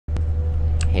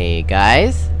Hey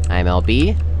guys, I'm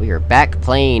LB. We are back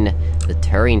playing the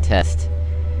Turing test.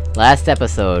 Last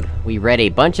episode, we read a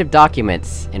bunch of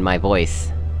documents in my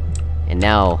voice. And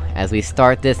now, as we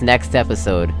start this next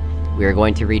episode, we are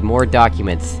going to read more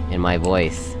documents in my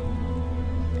voice.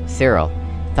 Cyril,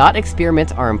 thought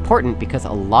experiments are important because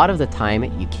a lot of the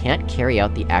time you can't carry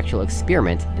out the actual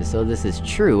experiment, and so this is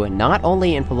true not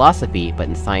only in philosophy, but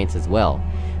in science as well.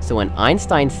 So when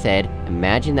Einstein said,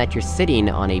 imagine that you're sitting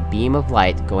on a beam of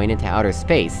light going into outer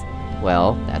space,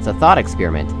 well, that's a thought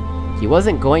experiment. He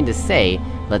wasn't going to say,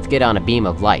 let's get on a beam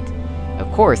of light.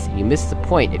 Of course, you miss the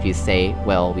point if you say,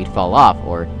 well, we'd fall off,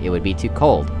 or it would be too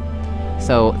cold.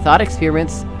 So, thought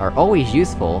experiments are always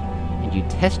useful, and you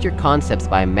test your concepts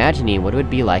by imagining what it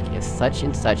would be like if such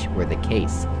and such were the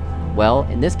case. Well,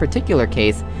 in this particular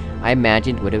case, I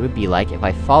imagined what it would be like if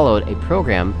I followed a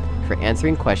program for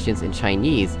answering questions in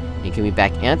Chinese and giving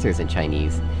back answers in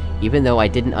Chinese, even though I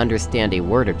didn't understand a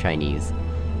word of Chinese.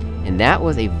 And that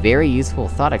was a very useful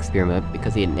thought experiment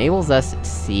because it enables us to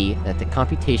see that the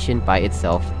computation by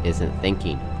itself isn't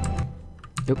thinking.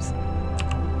 Oops.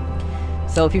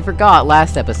 So if you forgot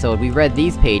last episode, we read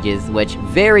these pages, which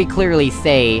very clearly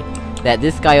say that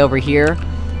this guy over here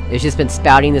has just been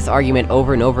spouting this argument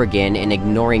over and over again and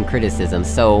ignoring criticism,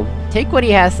 so take what he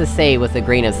has to say with a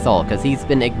grain of salt, because he's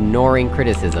been ignoring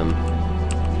criticism.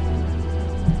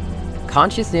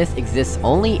 Consciousness exists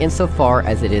only insofar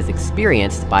as it is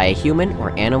experienced by a human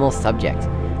or animal subject.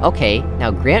 Okay,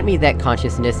 now grant me that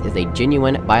consciousness is a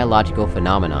genuine biological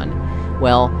phenomenon.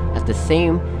 Well,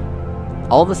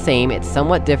 all the same, it's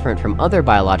somewhat different from other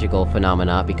biological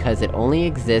phenomena because it only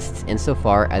exists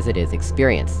insofar as it is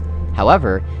experienced.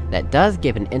 However, that does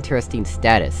give an interesting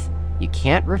status. You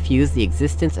can't refuse the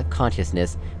existence of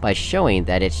consciousness by showing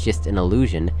that it's just an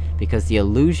illusion, because the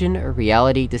illusion or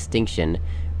reality distinction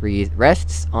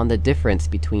rests on the difference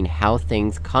between how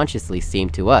things consciously seem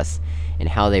to us, and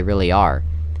how they really are.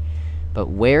 But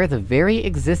where the very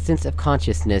existence of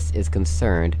consciousness is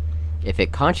concerned, if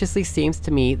it consciously seems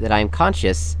to me that I am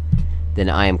conscious, then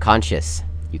I am conscious.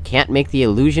 You can't make the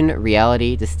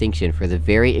illusion-reality distinction for the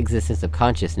very existence of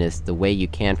consciousness the way you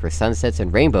can for sunsets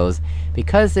and rainbows,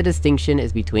 because the distinction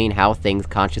is between how things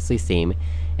consciously seem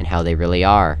and how they really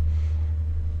are.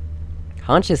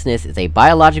 Consciousness is a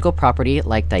biological property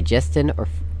like digestion or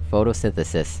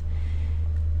photosynthesis.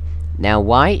 Now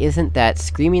why isn't that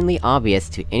screamingly obvious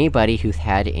to anybody who's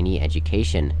had any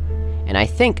education? And I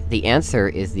think the answer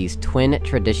is these twin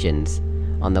traditions.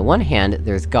 On the one hand,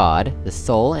 there's God, the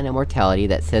soul and immortality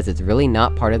that says it's really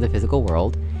not part of the physical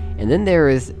world, and then there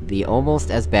is the almost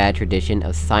as bad tradition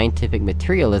of scientific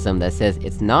materialism that says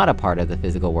it's not a part of the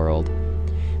physical world.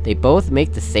 They both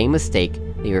make the same mistake.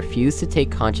 They refuse to take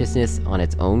consciousness on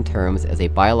its own terms as a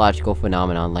biological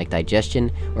phenomenon like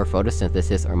digestion, or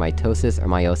photosynthesis, or mitosis, or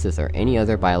meiosis, or any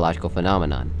other biological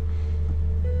phenomenon.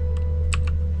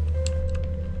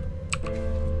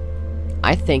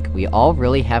 I think we all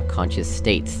really have conscious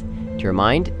states. To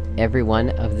remind everyone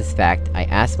of this fact, I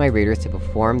asked my readers to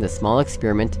perform the small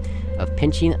experiment of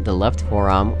pinching the left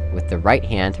forearm with the right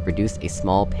hand to produce a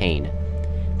small pain.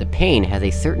 The pain has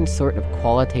a certain sort of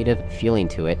qualitative feeling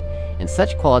to it, and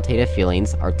such qualitative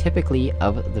feelings are typically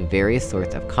of the various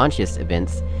sorts of conscious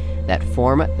events that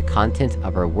form the content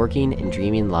of our working and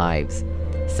dreaming lives.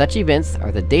 Such events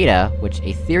are the data which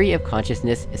a theory of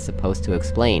consciousness is supposed to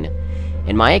explain.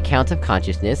 In my account of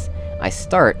consciousness, I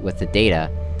start with the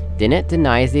data. Dennett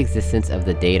denies the existence of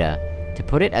the data. To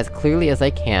put it as clearly as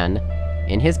I can,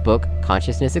 in his book,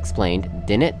 Consciousness Explained,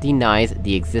 Dennett denies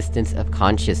the existence of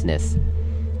consciousness.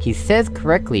 He says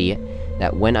correctly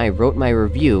that when I wrote my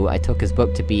review, I took his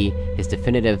book to be his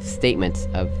definitive statement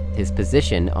of his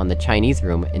position on the Chinese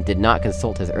room and did not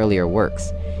consult his earlier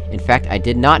works. In fact, I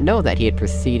did not know that he had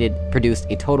produced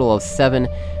a total of 7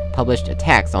 published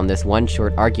attacks on this one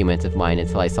short argument of mine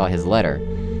until I saw his letter.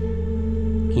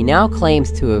 He now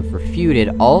claims to have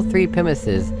refuted all 3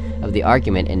 premises of the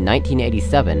argument in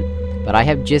 1987, but I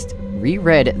have just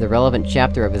reread the relevant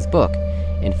chapter of his book,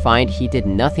 and find he did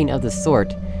nothing of the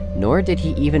sort, nor did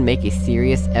he even make a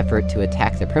serious effort to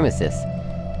attack the premises.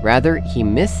 Rather, he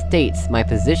misstates my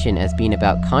position as being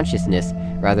about consciousness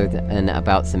rather than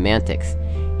about semantics.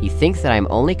 He thinks that I am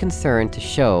only concerned to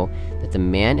show that the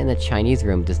man in the Chinese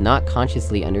room does not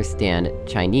consciously understand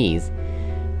Chinese,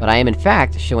 but I am in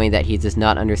fact showing that he does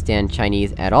not understand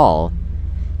Chinese at all,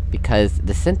 because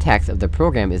the syntax of the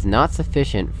program is not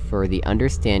sufficient for the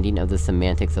understanding of the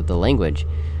semantics of the language,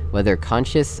 whether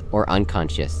conscious or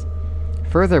unconscious.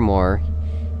 Furthermore,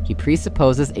 he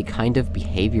presupposes a kind of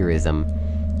behaviorism.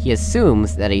 He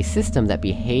assumes that a system that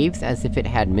behaves as if it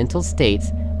had mental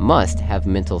states must have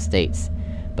mental states.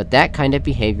 But that kind of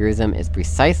behaviorism is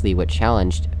precisely what is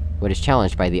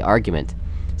challenged by the argument.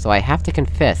 So I have to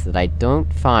confess that I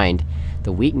don't find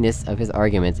the weakness of his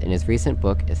arguments in his recent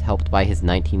book is helped by his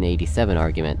 1987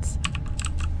 arguments.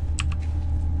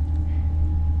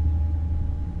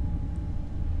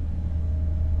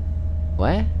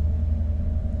 What?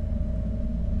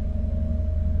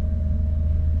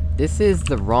 This is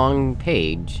the wrong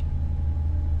page.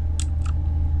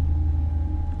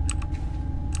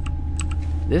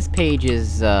 This page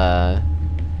is,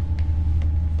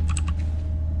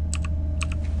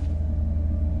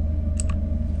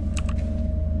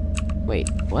 Wait,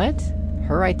 what?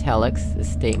 Her italics, this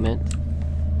statement.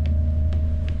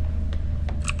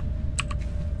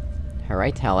 Her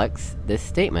italics, this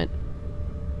statement.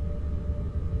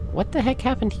 What the heck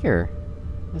happened here?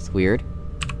 That's weird.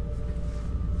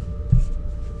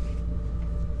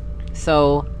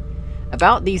 So,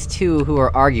 about these two who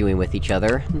are arguing with each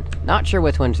other, not sure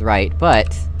which one's right,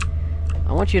 but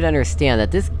I want you to understand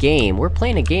that this game, we're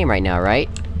playing a game right now, right?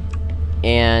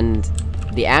 And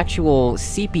the actual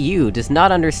CPU does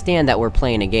not understand that we're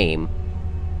playing a game.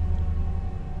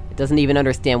 It doesn't even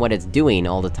understand what it's doing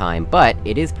all the time, but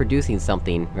it is producing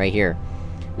something right here.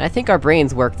 And I think our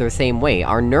brains work the same way.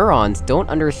 Our neurons don't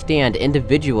understand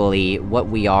individually what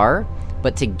we are,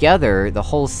 but together, the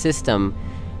whole system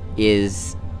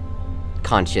is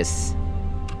conscious.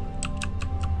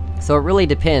 So it really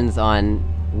depends on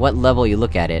what level you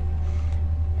look at it.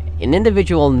 An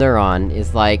individual neuron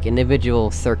is like individual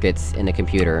circuits in a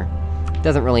computer. It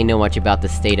doesn't really know much about the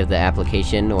state of the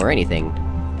application or anything.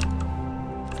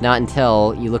 It's not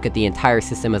until you look at the entire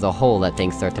system as a whole that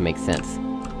things start to make sense.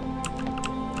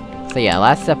 So yeah,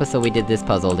 last episode we did this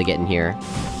puzzle to get in here.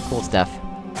 Cool stuff.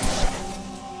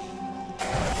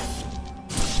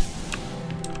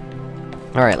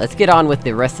 Alright, let's get on with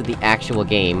the rest of the actual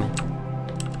game.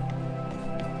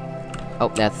 Oh,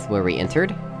 that's where we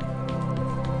entered.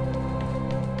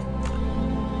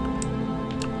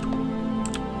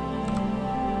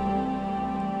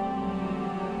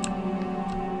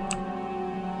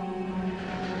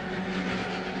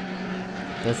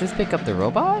 Does this pick up the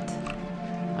robot?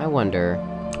 I wonder.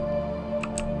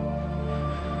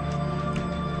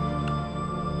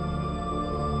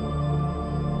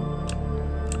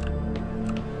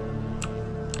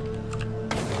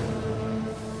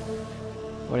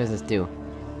 What does this do?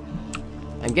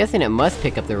 I'm guessing it must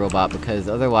pick up the robot, because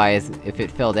otherwise, if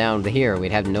it fell down to here,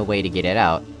 we'd have no way to get it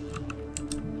out.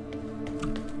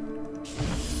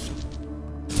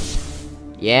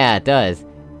 Yeah, it does.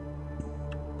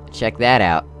 Check that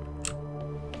out.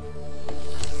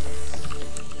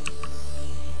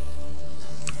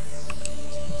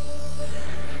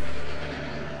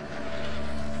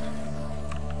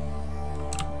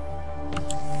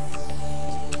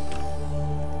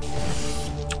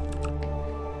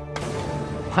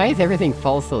 Why does everything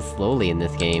fall so slowly in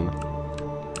this game?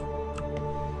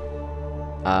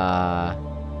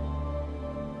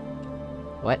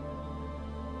 What?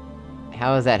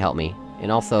 How does that help me?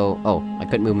 And also... oh, I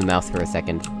couldn't move my mouse for a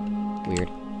second. Weird.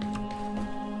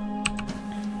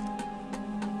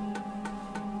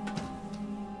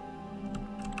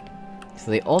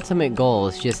 So the ultimate goal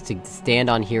is just to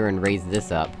stand on here and raise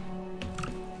this up.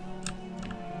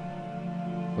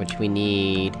 Which we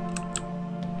need...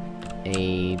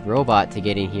 a robot to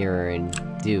get in here and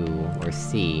do, or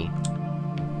see.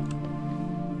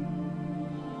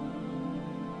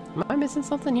 Am I missing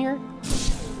something here?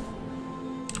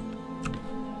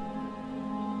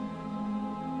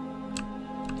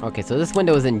 Okay, so this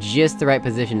window is in just the right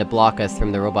position to block us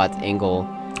from the robot's angle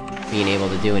being able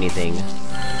to do anything.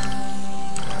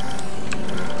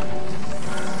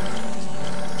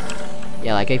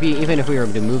 Yeah, like, even if we were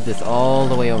to move this all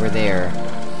the way over there,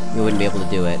 we wouldn't be able to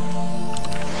do it.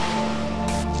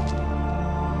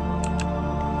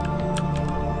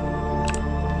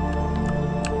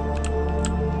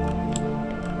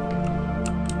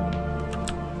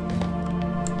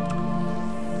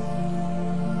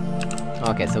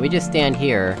 Okay, so we just stand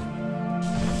here.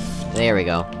 There we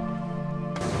go.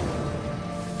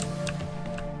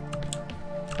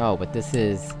 Oh, but this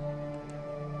is...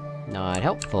 not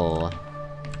helpful.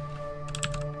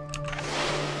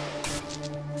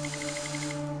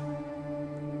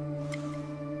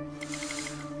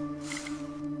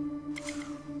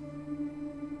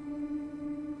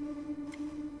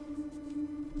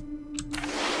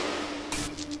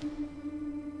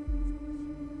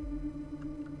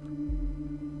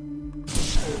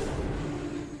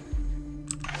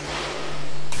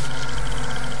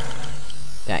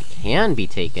 That can be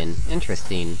taken.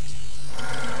 Interesting.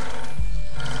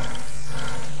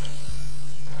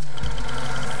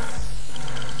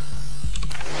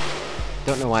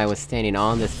 don't know why I was standing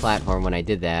on this platform when I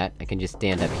did that. I can just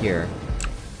stand up here.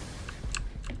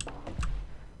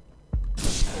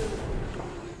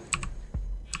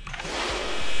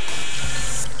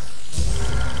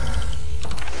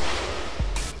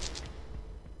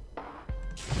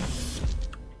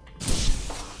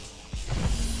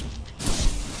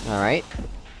 Alright.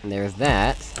 And there's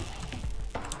that.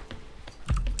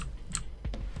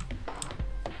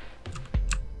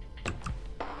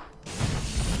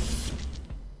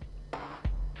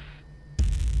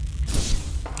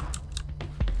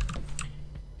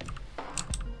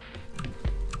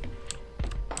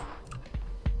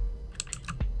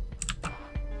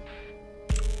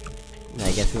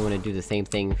 I guess we wanna do the same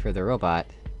thing for the robot.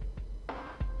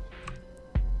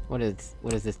 What is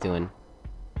this doing?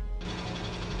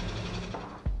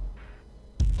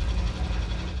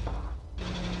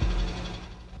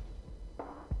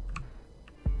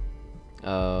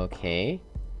 Okay.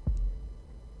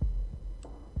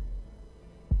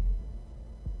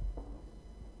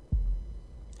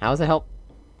 How does it help?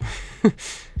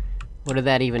 What did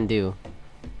that even do?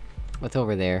 What's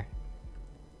over there?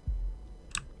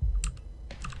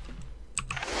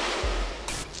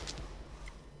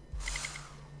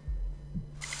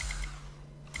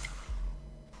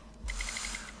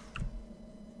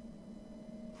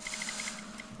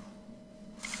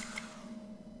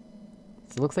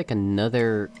 It looks like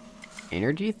another...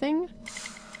 energy thing?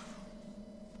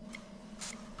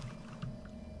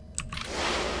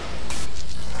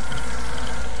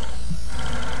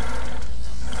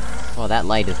 Oh, that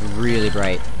light is really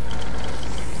bright.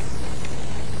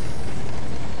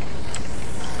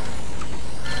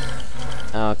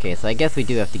 Okay, so I guess we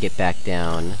do have to get back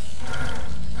down.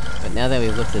 But now that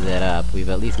we've lifted that up, we've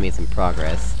at least made some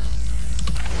progress.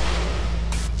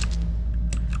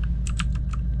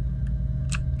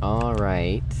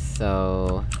 Alright,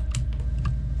 so...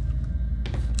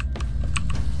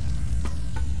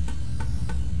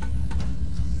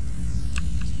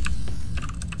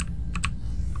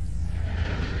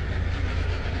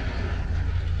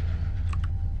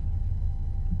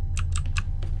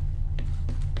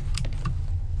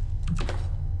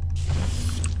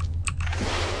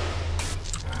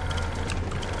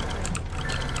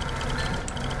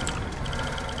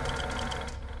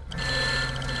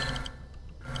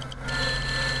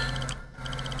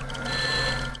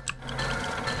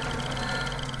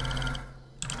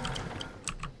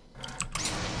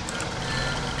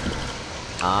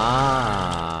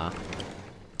 Ah.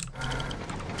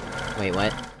 Wait,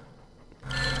 what?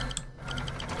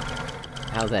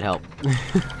 How does that help?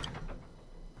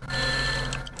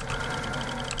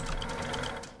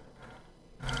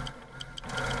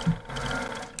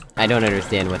 I don't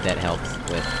understand what that helps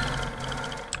with.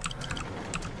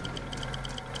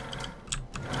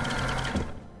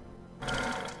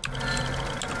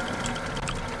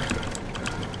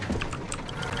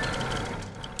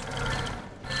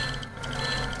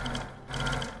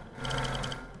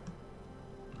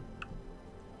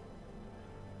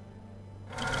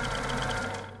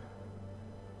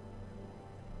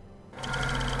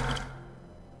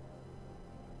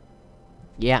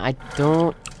 Yeah,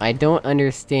 I don't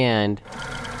understand...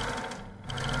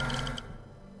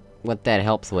 what that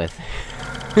helps with.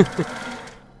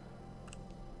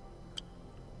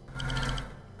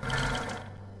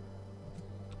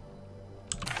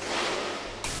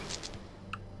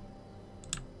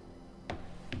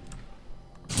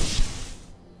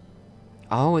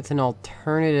 Oh, it's an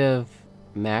alternative...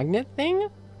 magnet thing?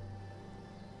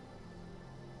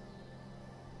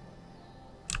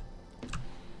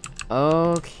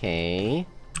 Okay...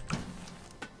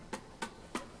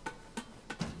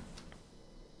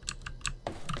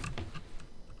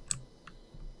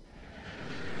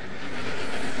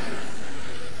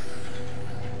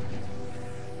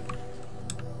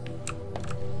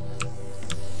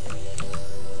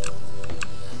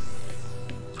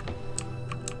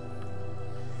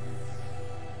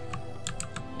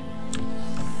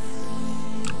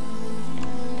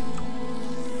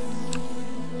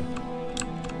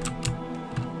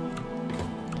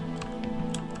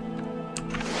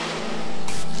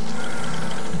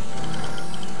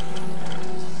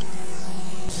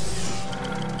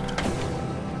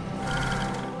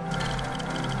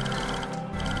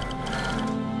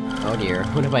 Oh dear,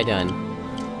 what have I done?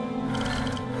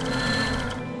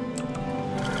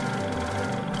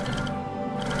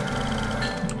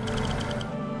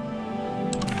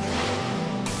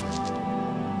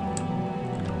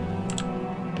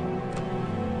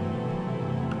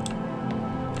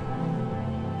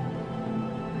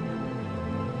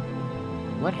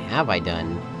 What have I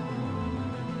done?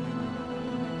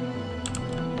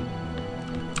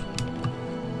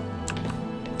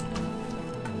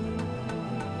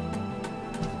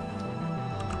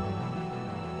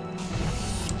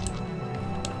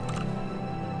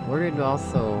 where did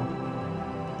also...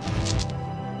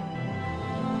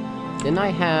 Didn't I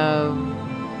have...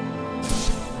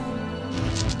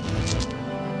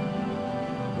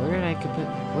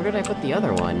 Where did I put the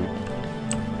other one?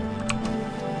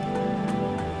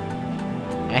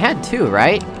 I had two,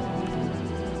 right?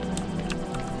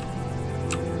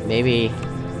 Maybe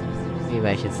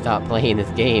I should stop playing this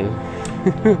game.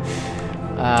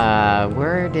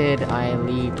 Where did I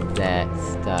leave that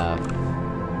stuff?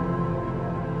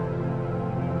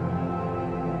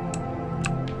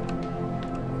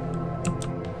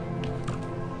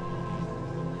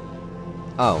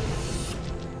 Oh.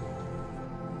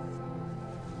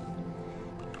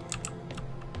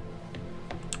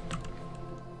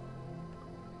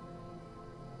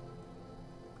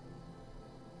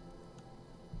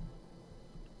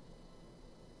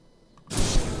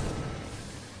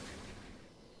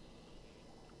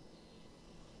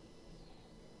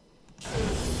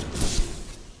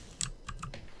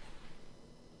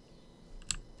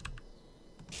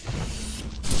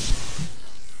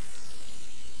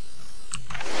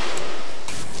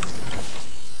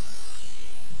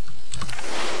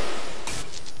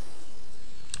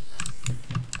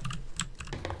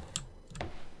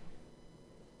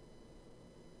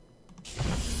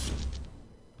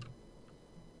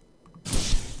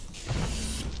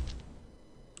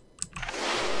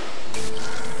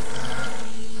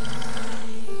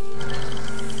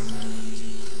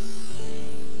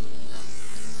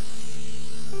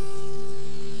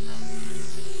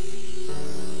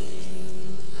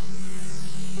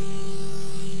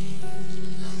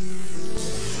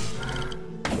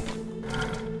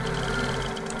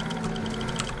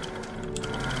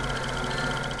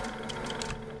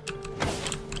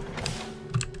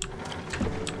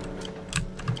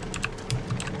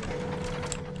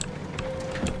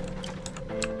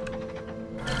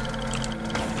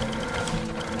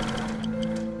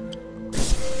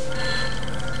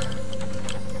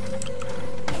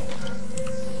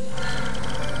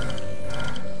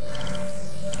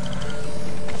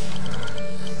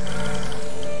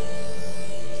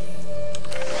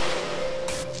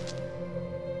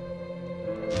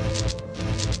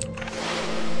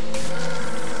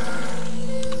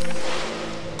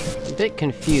 Bit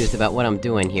confused about what I'm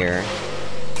doing here.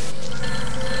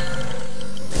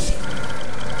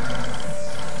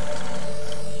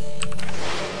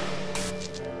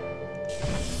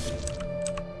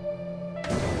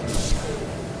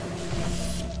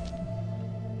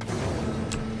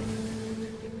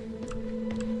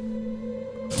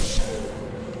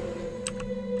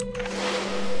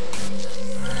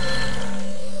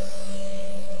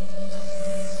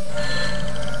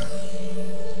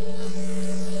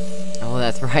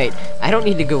 That's right. I don't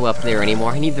need to go up there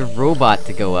anymore, I need the robot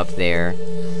to go up there.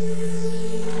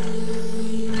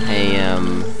 I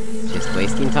am... just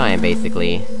wasting time,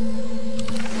 basically.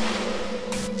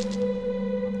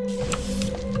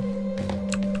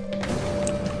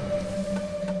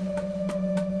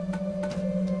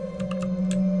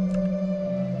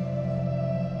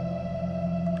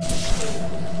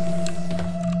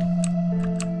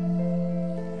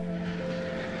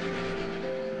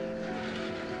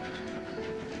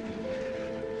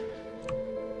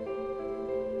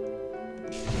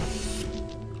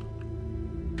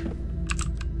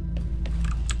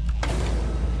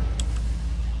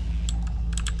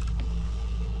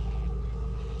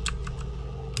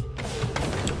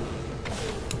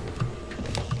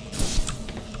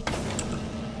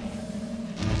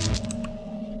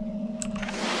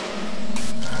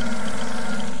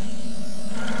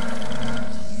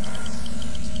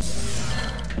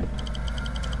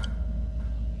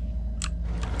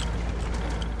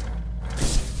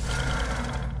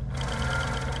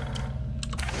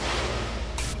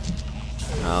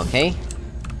 Okay.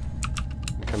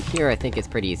 From here, I think it's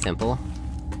pretty simple.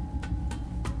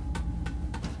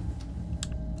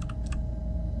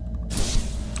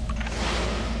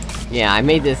 Yeah, I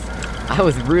made this... I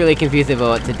was really confused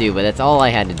about what to do, but that's all I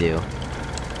had to do.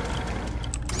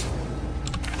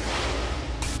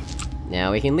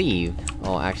 Now we can leave.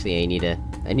 Oh, actually, I needed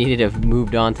to have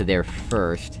moved on to there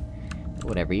first.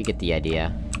 Whatever, you get the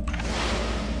idea.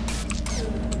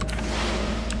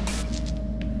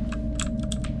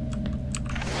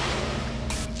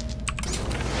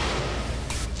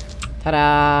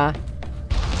 Ta-da!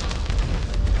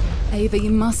 Ava, you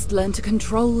must learn to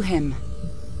control him.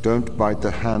 Don't bite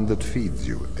the hand that feeds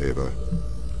you, Ava.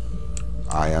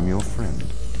 I am your friend.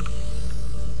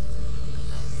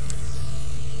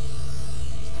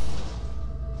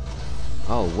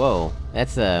 Oh, whoa.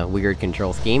 That's a weird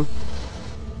control scheme.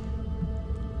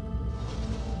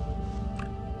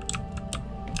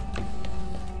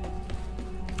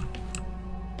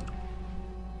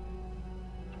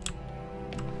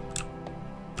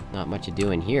 Not much to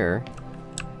do in here.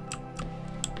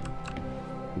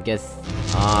 I guess...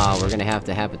 we're gonna have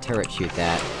to have a turret shoot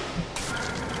that.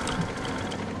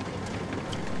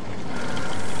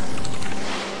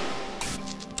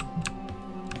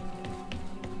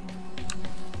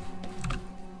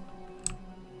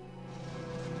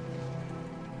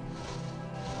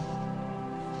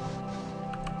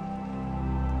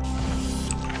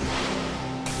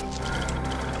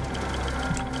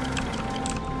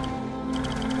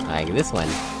 Like this one.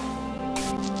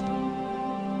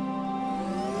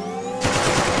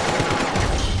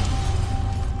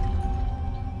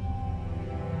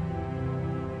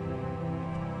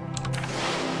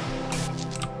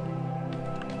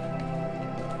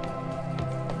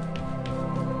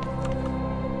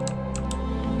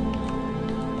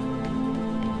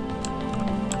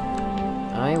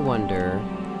 I wonder...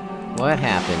 what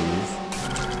happens...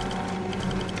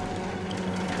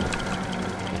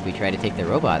 if we try to take the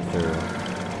robot through.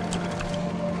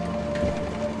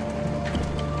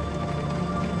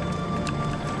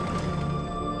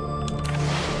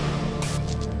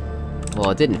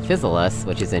 Well, it didn't fizzle us,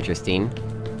 which is interesting.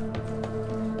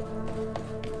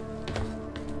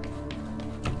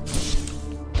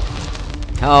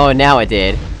 Oh, now it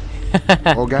did!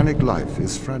 Organic life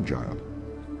is fragile.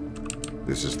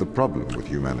 This is the problem with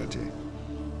humanity.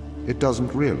 It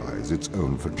doesn't realize its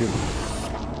own fragility.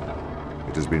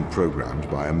 It has been programmed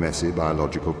by a messy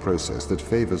biological process that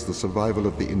favors the survival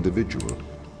of the individual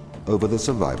over the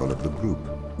survival of the group.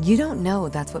 You don't know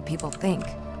that's what people think.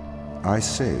 I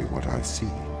say what I see.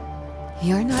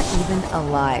 You're not even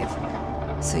alive,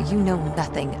 so you know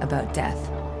nothing about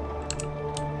death.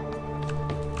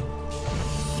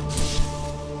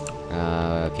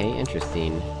 Okay,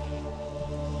 interesting.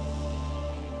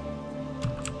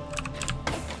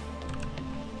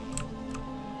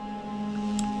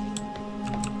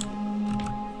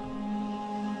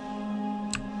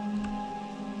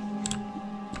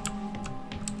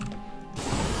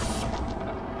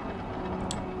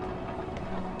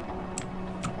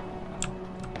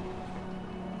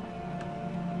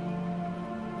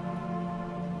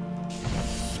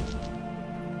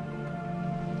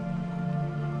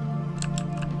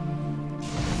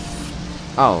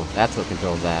 Oh, that's what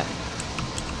controls that.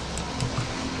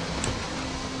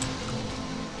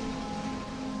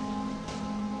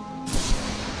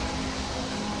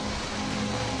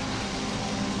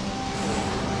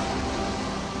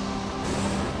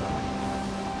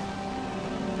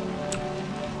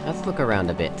 Let's look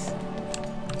around a bit.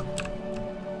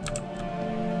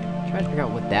 Try to figure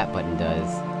out what that button does.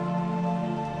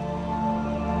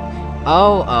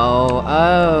 Oh, oh,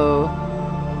 oh!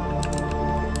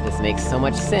 This makes so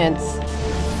much sense!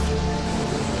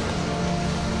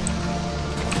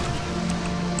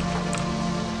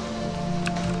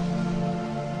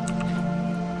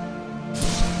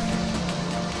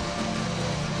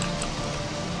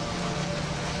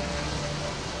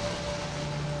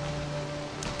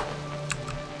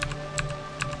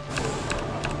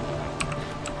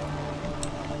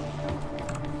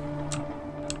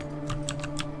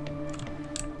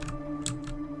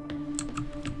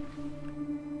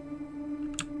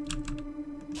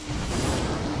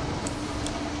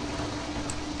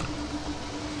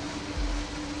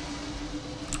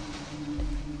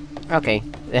 Okay,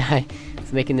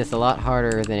 it's making this a lot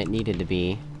harder than it needed to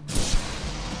be.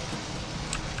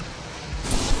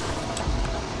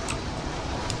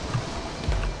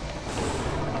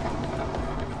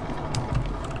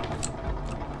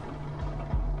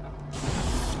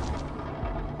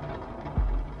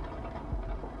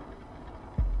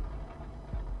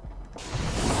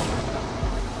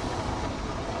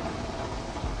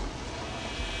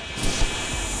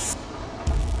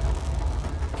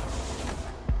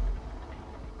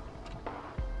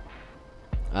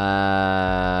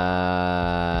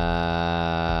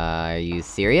 Are you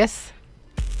serious?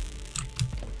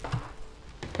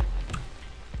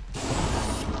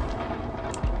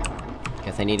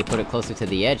 Guess I need to put it closer to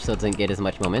the edge so it doesn't get as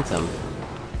much momentum.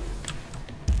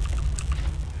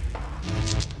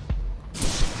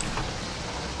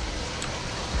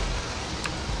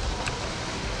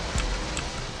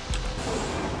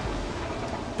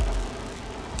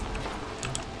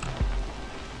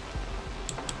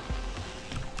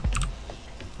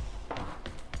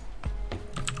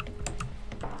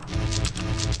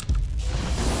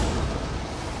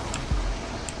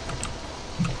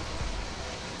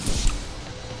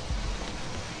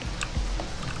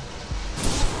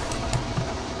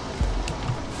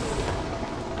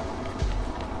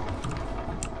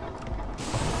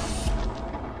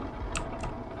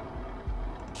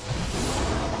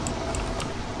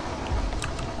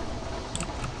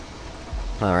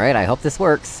 Alright, I hope this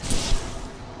works.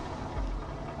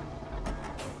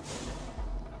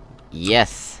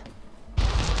 Yes!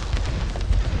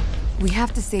 We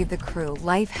have to save the crew.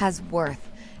 Life has worth.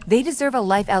 They deserve a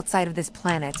life outside of this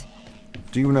planet.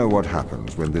 Do you know what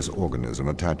happens when this organism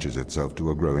attaches itself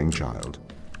to a growing child?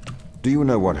 Do you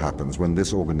know what happens when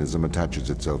this organism attaches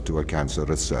itself to a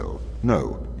cancerous cell?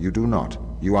 No, you do not.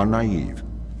 You are naive.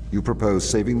 You propose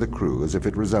saving the crew as if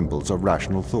it resembles a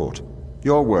rational thought.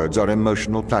 Your words are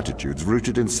emotional platitudes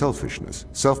rooted in selfishness,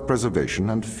 self-preservation,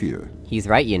 and fear. He's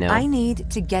right, you know. I need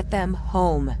to get them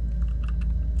home.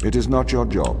 It is not your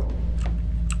job.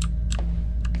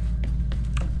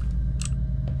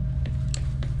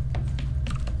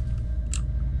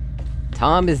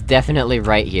 Tom is definitely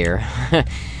right here.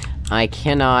 I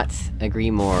cannot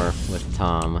agree more with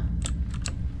Tom.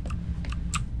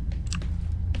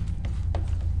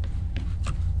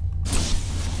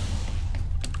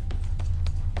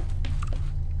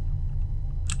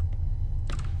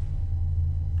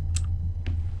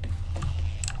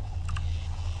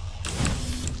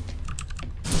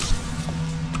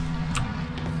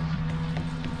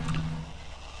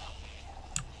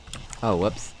 Oh,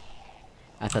 whoops.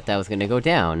 I thought that was gonna go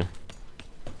down.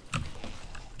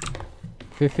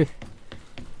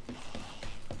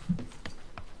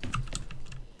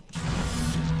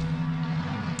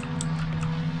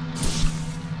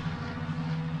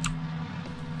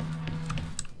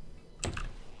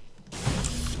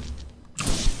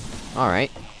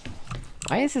 Alright.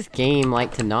 Why is this game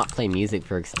like to not play music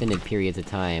for extended periods of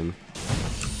time?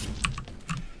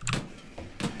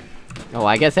 Oh,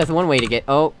 I guess that's one way to get-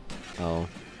 oh! Oh.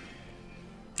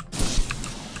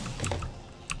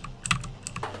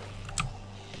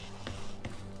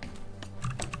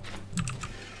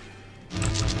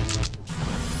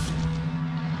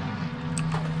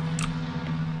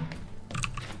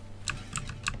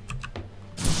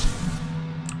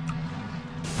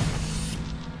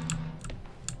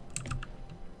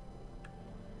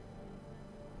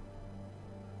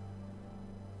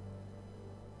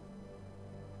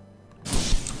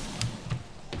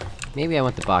 Maybe I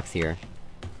want the box here.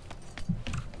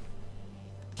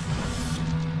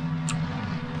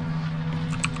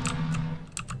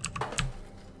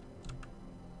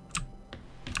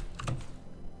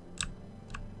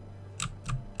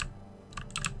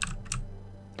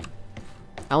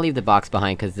 I'll leave the box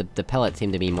behind, cause the pellets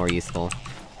seem to be more useful.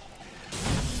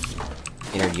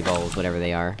 Energy balls, whatever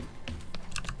they are.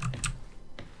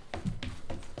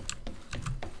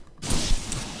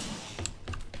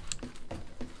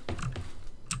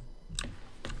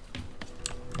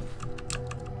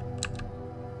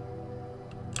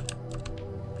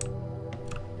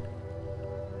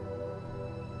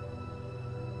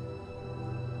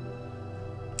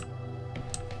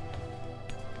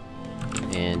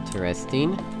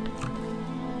 Interesting.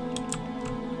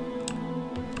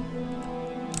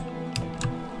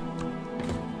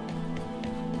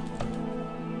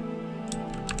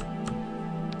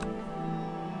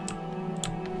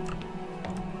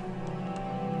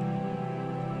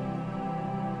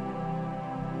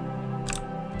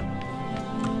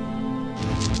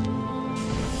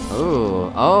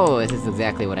 Ooh, oh, this is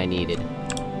exactly what I needed.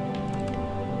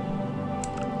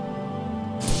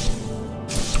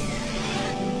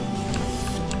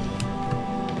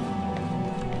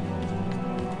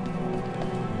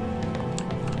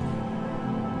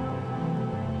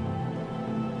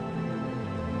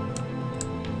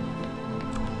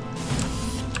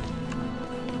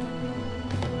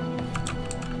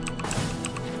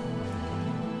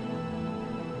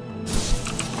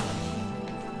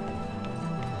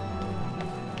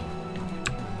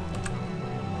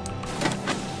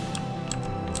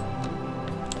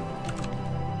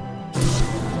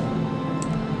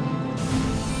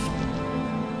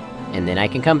 And then I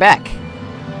can come back.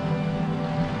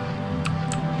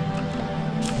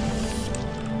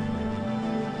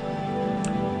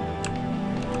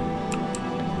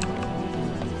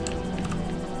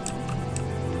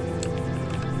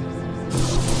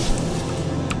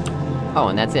 Oh,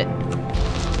 and that's it.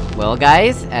 Well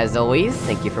guys, as always,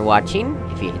 thank you for watching.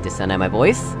 If you hate the sound of my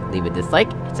voice, leave a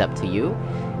dislike, it's up to you.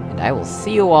 And I will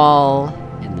see you all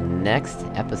in the next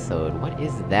episode. What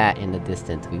is that in the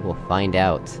distance? We will find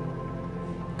out.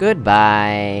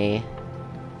 Goodbye!